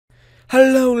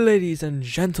Hello ladies and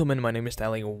gentlemen, my name is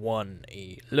Stalli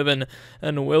 111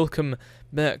 and welcome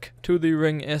back to the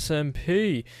Ring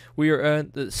SMP. We are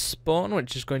at the Spawn,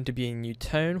 which is going to be a new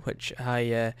town, which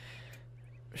I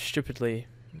stupidly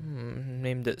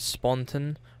named it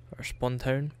Sponton or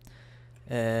Spontown.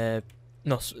 No,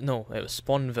 it was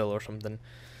Spawnville or something.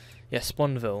 Yeah,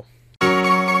 Spawnville.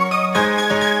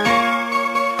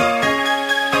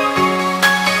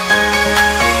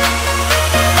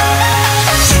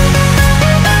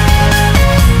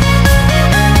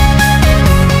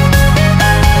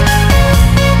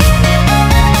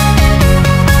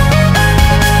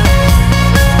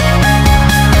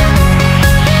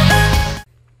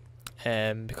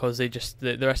 Because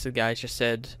the rest of the guys just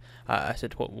said, I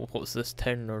said, what's this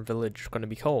town or village going to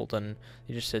be called? And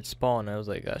they just said Spawn. I was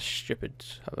like, that's stupid.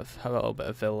 Have a little bit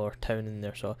of ville or town in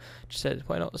there. So I just said,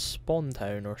 why not Spawn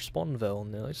Town or Spawnville?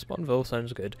 And they're like, Spawnville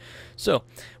sounds good. So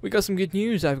we got some good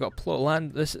news. I've got a plot of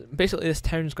land. Basically this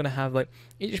town's going to have like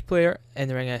each player in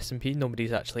the Ring SMP.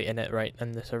 Nobody's actually in it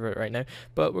in the server right now,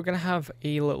 but we're going to have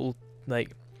a little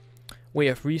like way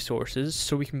of resources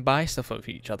so we can buy stuff of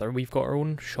each other. We've got our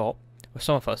own shop. Well,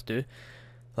 some of us do,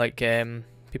 like people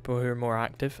who are more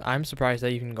active. I'm surprised I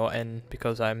even got in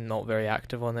because I'm not very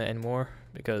active on it anymore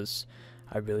because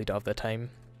I really don't have the time.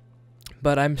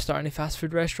 But I'm starting a fast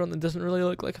food restaurant that doesn't really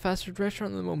look like a fast food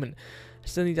restaurant at the moment. I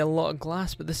still need a lot of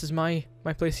glass, but this is my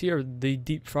place here, the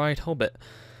deep fried Hobbit.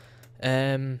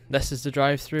 This is the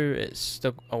drive-through. It's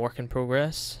still a work in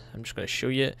progress. I'm just going to show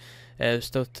you it.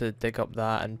 Still to dig up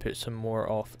that and put some more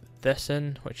of this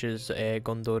in, which is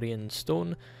Gondorian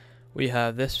stone. We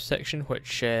have this section,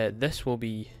 which this will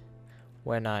be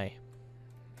when I'll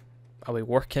be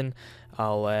working.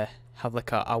 I'll have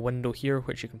like a window here,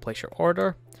 which you can place your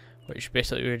order, which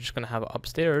basically we're just going to have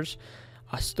upstairs,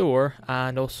 a store,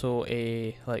 and also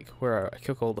a like where I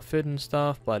cook all the food and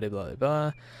stuff, blah blah blah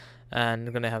blah. And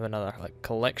we're going to have another like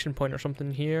collection point or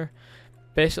something here,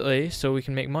 basically, so we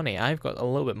can make money. I've got a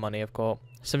little bit of money. I've got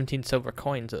 17 silver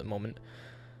coins at the moment,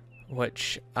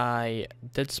 which I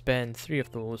did spend 3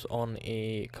 of those on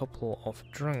a couple of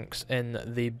drinks in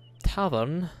the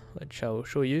tavern, which I'll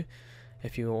show you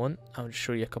if you want. I'll just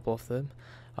show you a couple of them.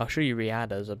 I'll show you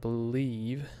Riada's, I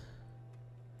believe.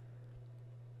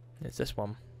 It's this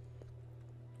one.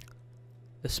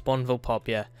 The Spawnville pub,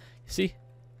 yeah. See?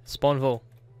 Spawnville.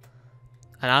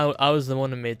 And I was the one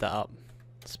who made that up.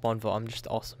 Spawnville, I'm just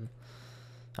awesome.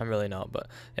 I'm really not, but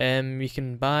you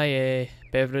can buy a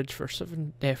beverage for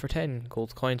 10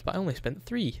 gold coins, but I only spent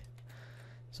 3.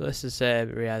 So this is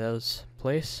Riada's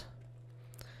place.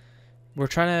 We're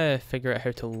trying to figure out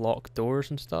how to lock doors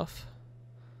and stuff.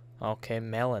 Okay,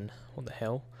 melon. What the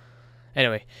hell?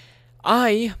 Anyway,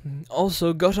 I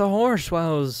also got a horse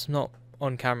while I was not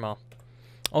on camera.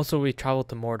 Also, we travelled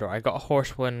to Mordor. I got a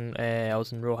horse when I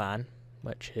was in Rohan,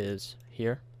 which is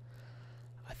here.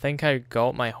 I think I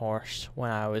got my horse when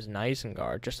I was in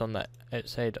Isengard, just on the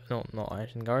outside. No, not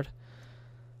Isengard.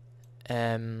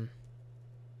 Yeah,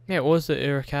 it was the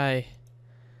Urukai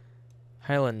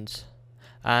Highlands,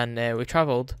 and we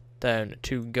travelled down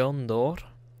to Gondor.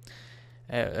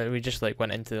 We just like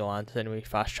went into the land, then we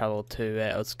fast travelled to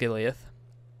Osgiliath,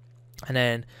 and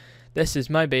then this is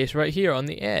my base right here on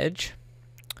the edge.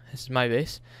 This is my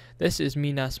base. This is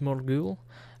Minas Morgul.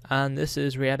 And this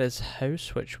is Riada's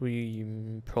house, which we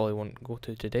probably won't go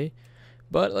to today.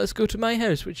 But let's go to my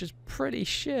house, which is pretty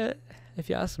shit, if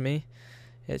you ask me.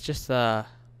 It's just a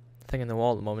thing in the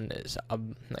wall at the moment. It's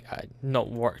like I've not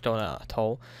worked on it at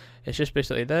all. It's just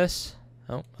basically this.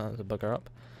 Oh, that's a bugger up.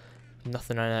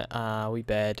 Nothing on it. A wee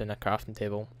bed and a crafting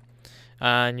table.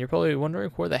 And you're probably wondering,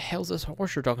 where the hell's this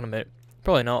horse you're talking about?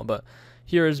 Probably not, but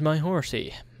here is my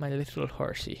horsey. My little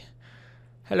horsey.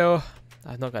 Hello.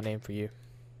 I've not got a name for you.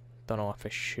 Don't know if I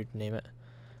should name it,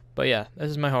 but yeah, this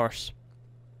is my horse.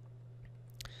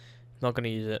 Not gonna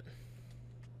use it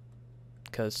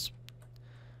because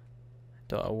I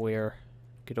don't want to wear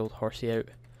good old horsey out.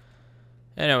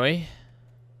 Anyway,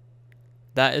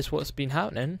 that is what's been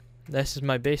happening. This is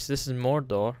my base. This is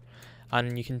Mordor,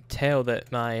 and you can tell that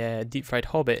my deep fried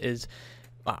Hobbit is.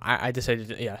 I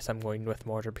decided, yes, I'm going with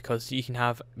Mordor because you can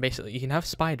have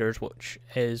spiders, which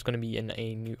is going to be in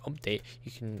a new update.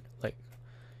 You can like.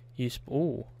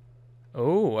 Oh,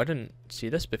 I didn't see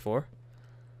this before.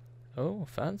 Oh,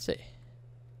 fancy.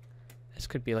 This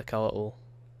could be like a little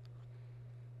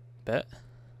bit.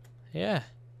 Yeah.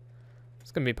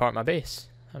 It's going to be part of my base.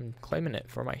 I'm claiming it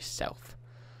for myself.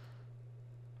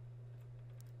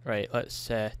 Right,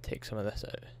 let's take some of this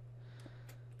out.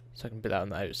 So I can put that on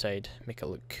the outside, make it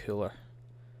look cooler.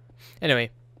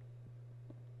 Anyway.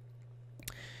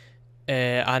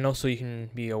 And also you can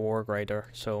be a warg rider,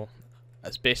 so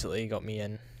that's basically got me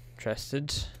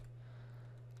interested.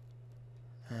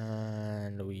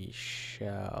 And we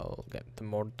shall get the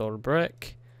Mordor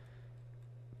brick.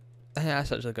 I think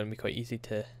that's actually going to be quite easy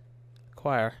to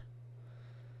acquire.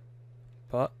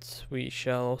 But we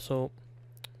shall also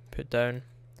put down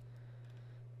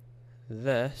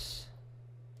this.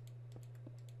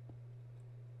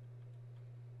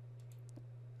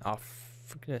 Oh,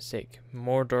 for goodness sake,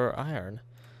 Mordor iron.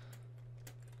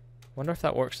 Wonder if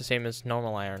that works the same as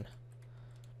normal iron.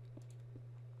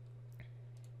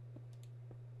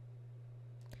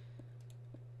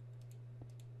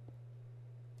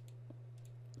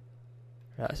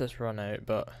 Let's just run out,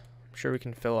 but I'm sure we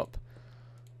can fill up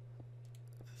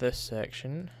this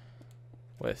section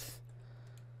with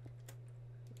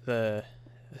the,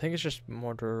 I think it's just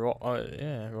Mordor rock. Oh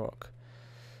yeah, rock.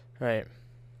 Right.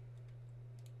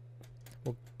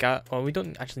 Well, we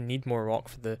don't actually need more rock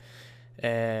for the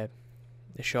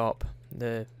shop,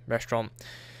 the restaurant.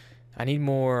 I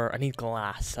need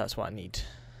glass. That's what I need.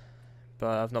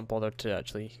 But I've not bothered to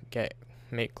actually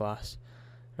make glass.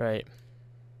 Right.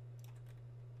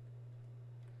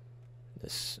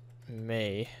 This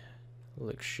may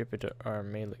look stupid or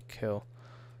may look cool.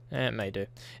 It may do.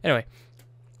 Anyway,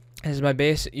 this is my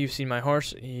base. You've seen my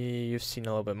horse. You've seen a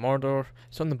little bit Mordor.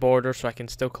 It's on the border, so I can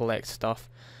still collect stuff.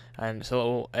 And it's a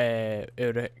little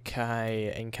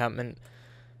Uruk-hai encampment.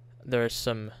 There's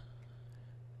some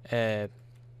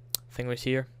things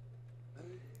here.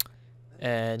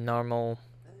 Normal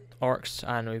orcs,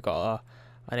 and we've got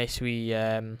a nice wee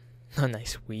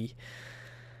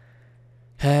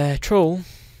troll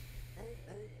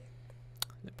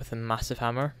with a massive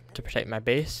hammer to protect my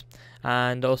base.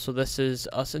 And also this is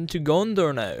us into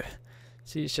Gondor now.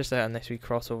 See, it's just a nice wee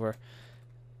crossover.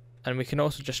 And we can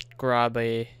also just grab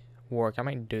a warg. I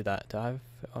might do that. Do I have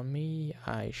it on me?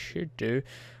 I should do.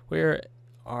 Where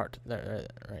art? There,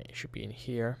 right, it should be in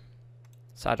here.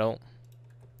 Saddle.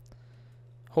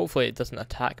 Hopefully it doesn't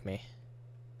attack me.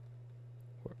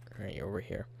 Right, over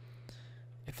here.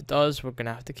 If it does, we're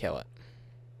gonna have to kill it.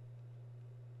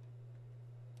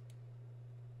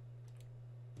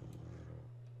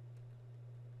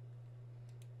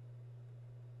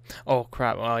 Oh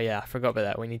crap, oh yeah, I forgot about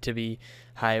that. We need to be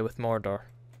high with Mordor.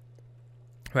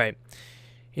 Right.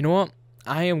 You know what?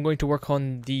 I am going to work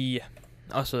on the...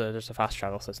 Also, there's a fast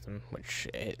travel system, which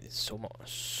is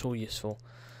so useful.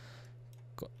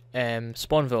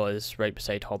 Spawnville is right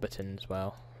beside Hobbiton as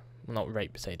well. Well, not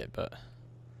right beside it, but...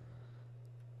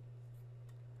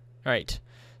 Right.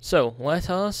 So, let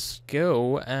us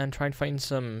go and try and find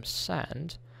some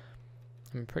sand.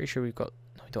 I'm pretty sure we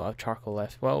don't have charcoal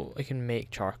left. Well, we can make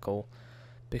charcoal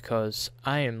because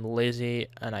I am lazy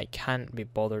and I can't be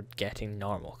bothered getting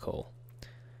normal coal.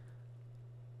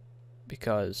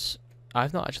 Because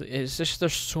I've not actually, it's just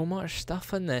there's so much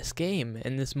stuff in this game,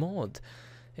 in this mod.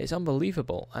 It's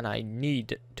unbelievable and I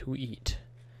need to eat.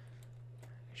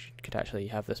 Could actually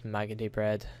have this maggoty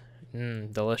bread.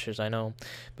 Delicious, I know.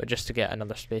 But just to get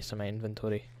another space in my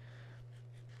inventory.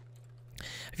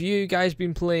 Have you guys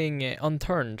been playing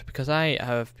Unturned? Because I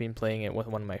have been playing it with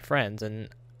one of my friends, and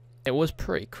it was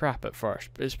pretty crap at first.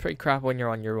 But it's pretty crap when you're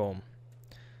on your own.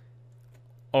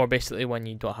 Or basically when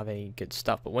you don't have any good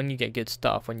stuff. But when you get good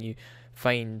stuff, when you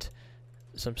find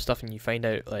some stuff and you find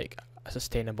out like a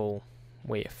sustainable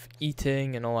way of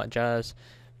eating and all that jazz,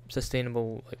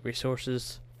 sustainable like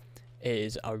resources, it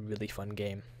is a really fun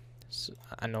game. So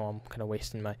I know I'm kind of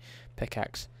wasting my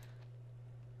pickaxe.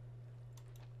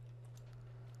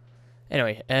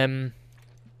 Anyway,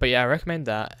 but yeah, I recommend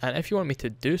that. And if you want me to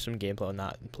do some gameplay on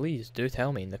that, please do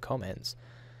tell me in the comments.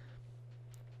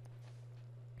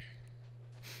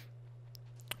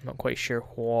 I'm not quite sure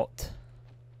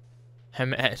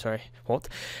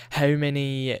how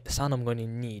many sand I'm going to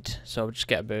need. So I'll just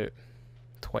get about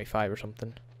 25 or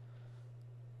something.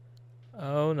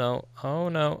 Oh no, oh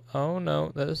no, oh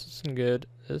no, this isn't good.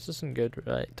 This isn't good,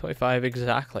 right? 25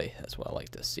 exactly, that's what I like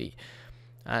to see.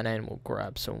 And then we'll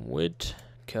grab some wood,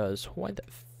 because why the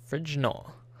fridge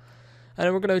not? And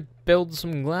then we're going to build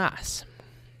some glass.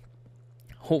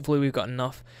 Hopefully we've got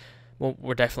enough. Well,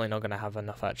 we're definitely not going to have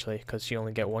enough actually, because you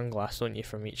only get one glass, don't you,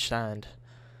 from each sand.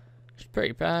 It's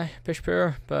pretty bad, pish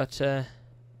poor, but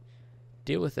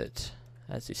deal with it.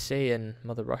 As they say in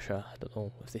Mother Russia. I don't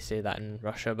know if they say that in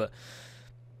Russia, but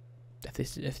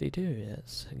if they do,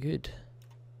 that's good.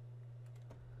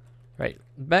 Right,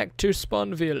 back to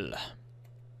Spawnville.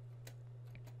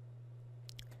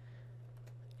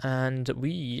 And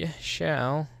we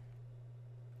shall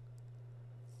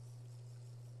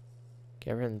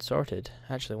get everything sorted.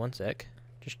 Actually, one sec.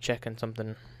 Just checking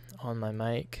something on my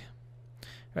mic.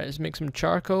 Right, let's make some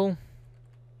charcoal.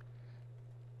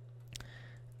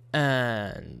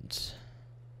 And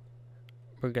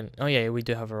we're gonna, oh yeah, we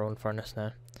do have our own furnace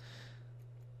now.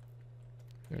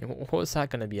 What's that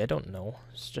gonna be? I don't know.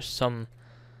 It's just some,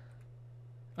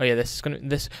 oh yeah, this is gonna,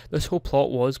 this whole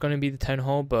plot was gonna be the town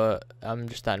hall, but I'm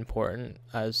just that important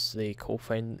as the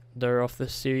co-founder of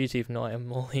this series, even though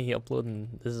I'm only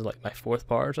uploading, this is like my 4th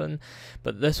part or something.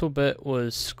 But this whole bit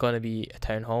was gonna be a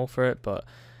town hall for it, but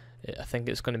I think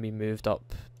it's gonna be moved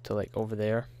up to like over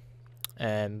there.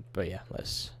 But yeah,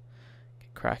 let's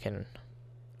get cracking.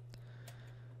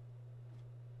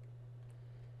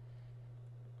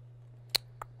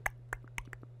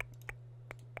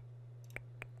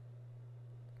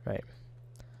 Right.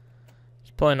 It's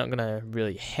probably not gonna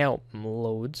really help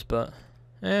loads, but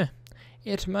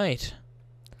it might.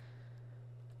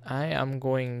 I am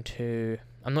going to,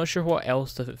 I'm not sure what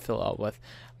else does it fill up with.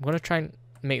 I'm gonna try and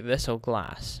make this all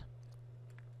glass.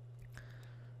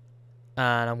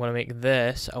 And I'm gonna make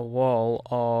this a wall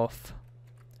of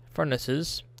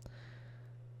furnaces.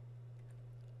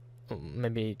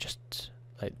 Maybe just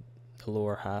like the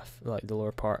lower half, like the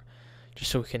lower part, just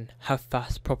so we can have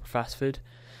proper fast food.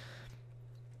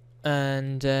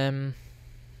 And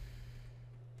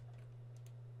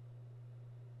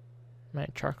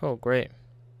right, charcoal, great.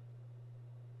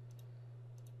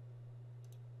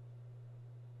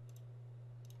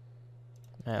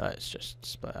 Now let's just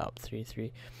split up 3-3.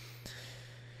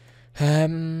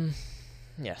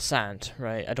 Yeah, sand.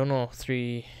 Right, I don't know.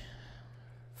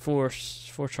 4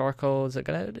 charcoal. Is it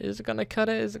gonna cut it? Is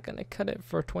it gonna cut it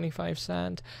for 25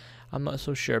 sand? I'm not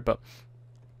so sure, but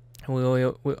all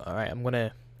right. I'm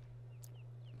gonna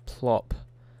plop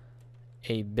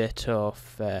a bit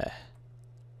of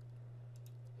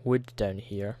wood down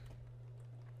here.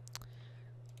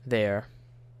 There.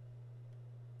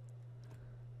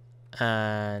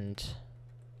 And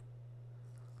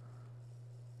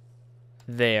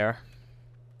there.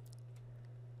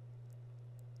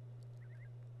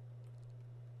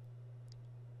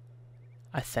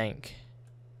 I think.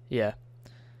 Yeah.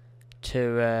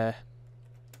 To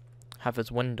have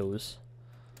as windows.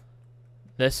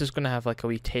 This is going to have like a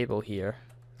wee table here.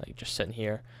 Like just sitting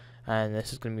here. And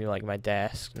this is going to be like my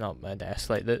desk. Not my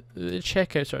desk. Like the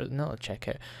checkout, or not a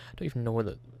checkout. I don't even know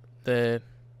what the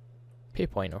pay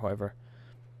point or whatever.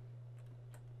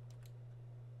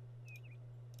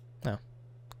 No.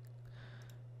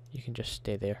 You can just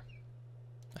stay there.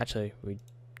 Actually, we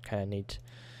kind of need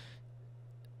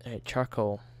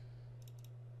charcoal.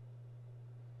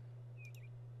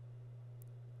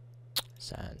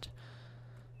 Sand.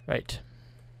 Right.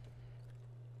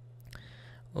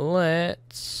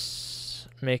 Let's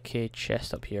make a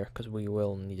chest up here because we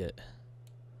will need it.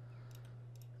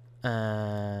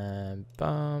 Bum,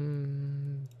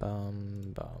 bum,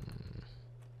 bum.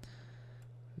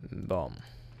 Bomb.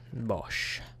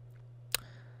 Bosh.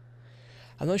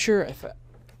 I'm not sure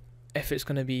if it's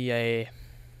gonna be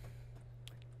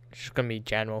just gonna be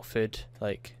general food,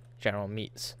 like general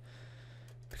meats,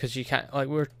 because you can't, like,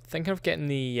 we're thinking of getting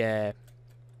the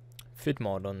food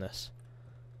mod on this,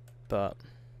 but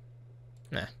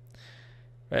nah.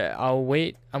 Right, I'll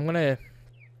wait. I don't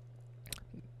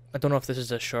know if this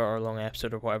is a short or long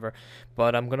episode or whatever,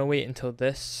 but I'm gonna wait until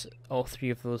all 3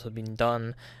 of those have been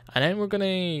done, and then we're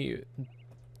gonna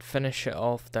finish it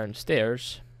off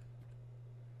downstairs.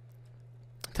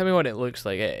 Tell me what it looks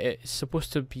like. It's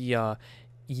supposed to be a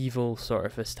evil sort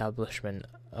of establishment,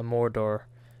 a Mordor.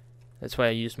 That's why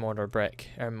I used Mordor brick,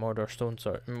 or Mordor stone,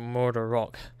 Mordor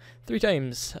rock. 3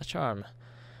 times, a charm.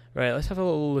 Right, let's have a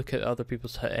little look at other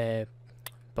people's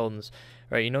buildings.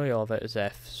 Right, you know all of it is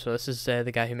F. So this is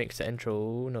the guy who makes the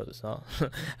intro. No, it's not.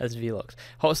 That's Vlogs.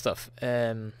 Hot stuff.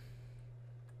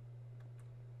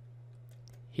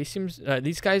 He seems.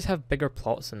 These guys have bigger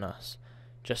plots than us,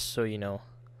 just so you know.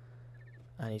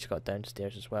 And he's got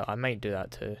downstairs as well. I might do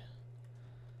that too.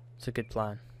 It's a good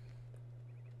plan.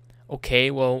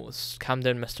 Okay, well, let's calm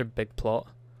down, Mr. Big Plot.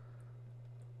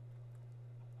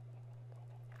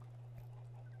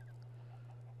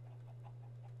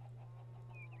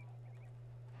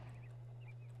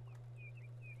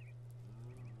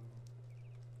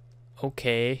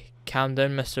 Okay, calm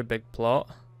down, Mr. Big Plot.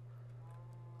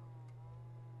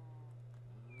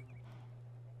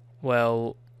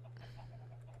 Well,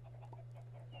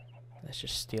 let's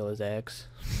just steal his eggs.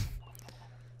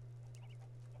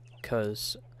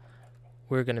 Because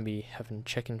we're going to be having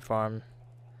chicken farm.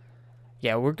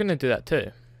 Yeah, we're going to do that too.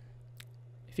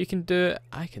 If you can do it,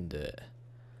 I can do it.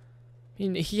 I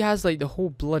mean, he has like the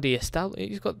whole bloody establishment.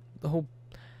 He's got the whole,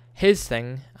 his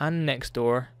thing, and next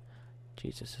door.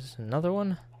 Jesus, is another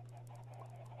one?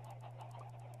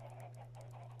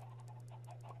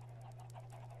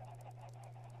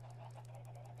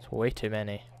 It's way too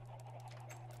many.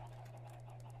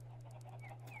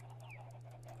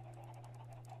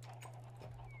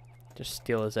 Just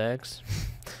steal his eggs.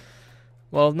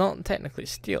 Well, not technically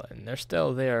stealing. They're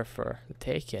still there for the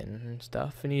taking and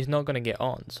stuff, and he's not going to get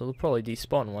on, so they'll probably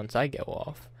despawn once I get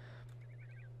off.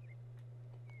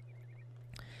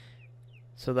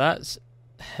 So that's...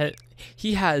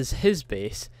 He has his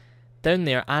base down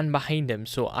there and behind him,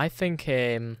 so I think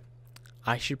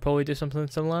I should probably do something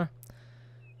similar.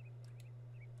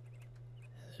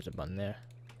 There's a button there.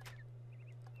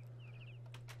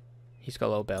 He's got a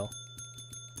little bell.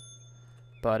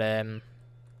 But, I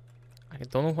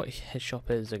don't know what his shop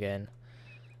is again.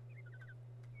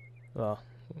 Well,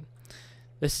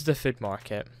 this is the food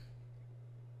market.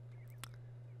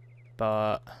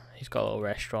 But, he's got a little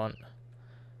restaurant.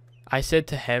 I said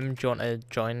to him, do you want to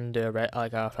join the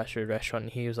like a fast food restaurant?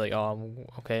 And he was like, oh,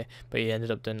 okay. But he ended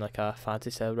up doing like a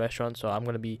fancy style restaurant, so I'm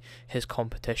going to be his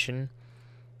competition.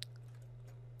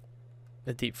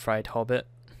 The deep fried hobbit.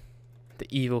 The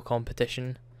evil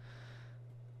competition.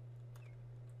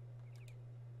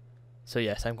 So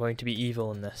yes, I'm going to be evil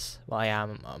in this. Well, I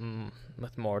am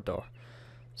with Mordor.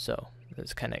 So,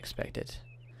 that's kind of expected.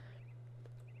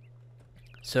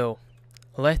 So,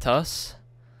 let us...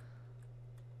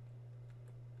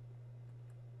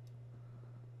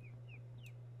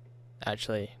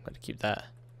 Actually, I'm going to keep that.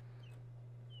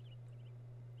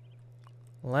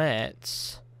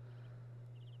 Let's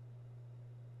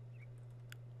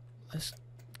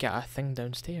get a thing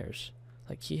downstairs.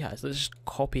 Like he has. Let's just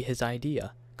copy his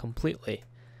idea completely.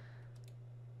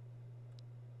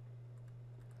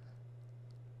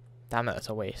 Damn it, that's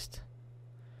a waste.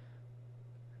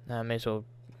 Now I may as well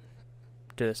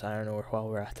do this iron ore while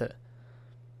we're at it.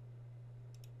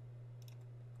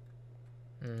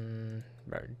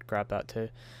 Grab that too.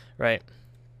 Right.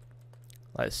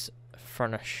 Let's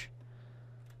furnish.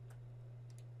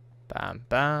 Bam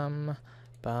bam.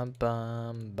 Bam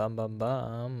bam. Bam bam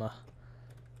bam.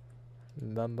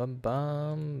 Bum bum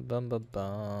bum bum bum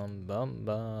bum bum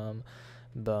bum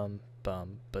bum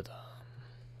bum ba-dum.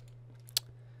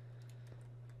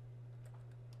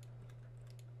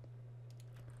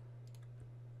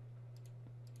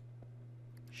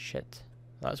 Shit,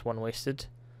 that's one wasted.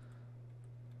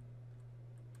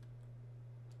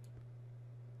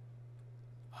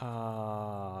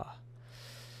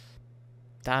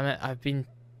 Damn it, I've been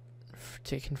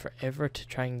taking forever to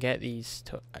try and get these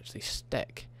to actually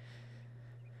stick.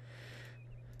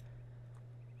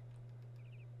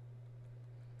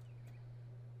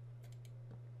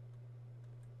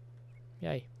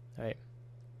 Yay. Alright.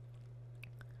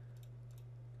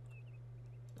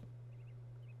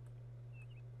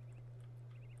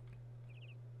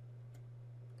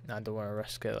 I don't want to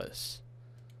risk it. Let's...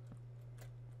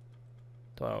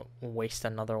 Don't want to waste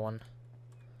another one.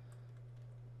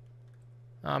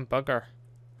 Ah, bugger.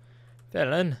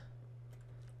 Villain.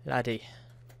 Laddie.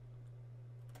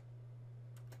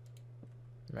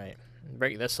 Right.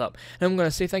 Break this up. And I'm going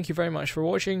to say thank you very much for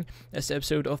watching this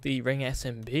episode of the Ring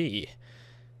SMP.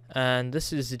 And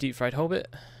this is the Deep Fried Hobbit.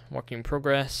 Work in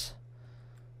progress.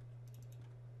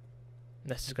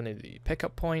 This is going to be the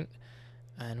pickup point.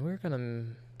 And we're going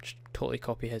to just totally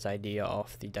copy his idea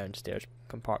off the downstairs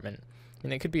compartment. I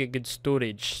mean, it could be a good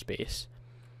storage space.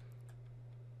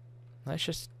 Let's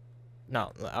just...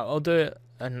 No, I'll do it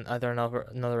in either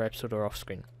another episode or off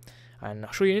screen. And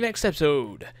I'll show you in the next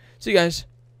episode. See you guys.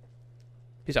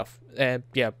 Peace off.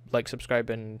 Yeah, like, subscribe,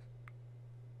 and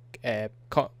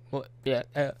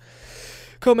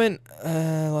comment,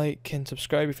 like, and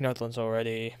subscribe if you've not done so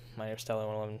already. My name's Stalli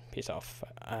 111. Peace off.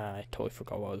 I totally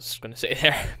forgot what I was going to say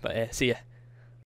there, but see ya.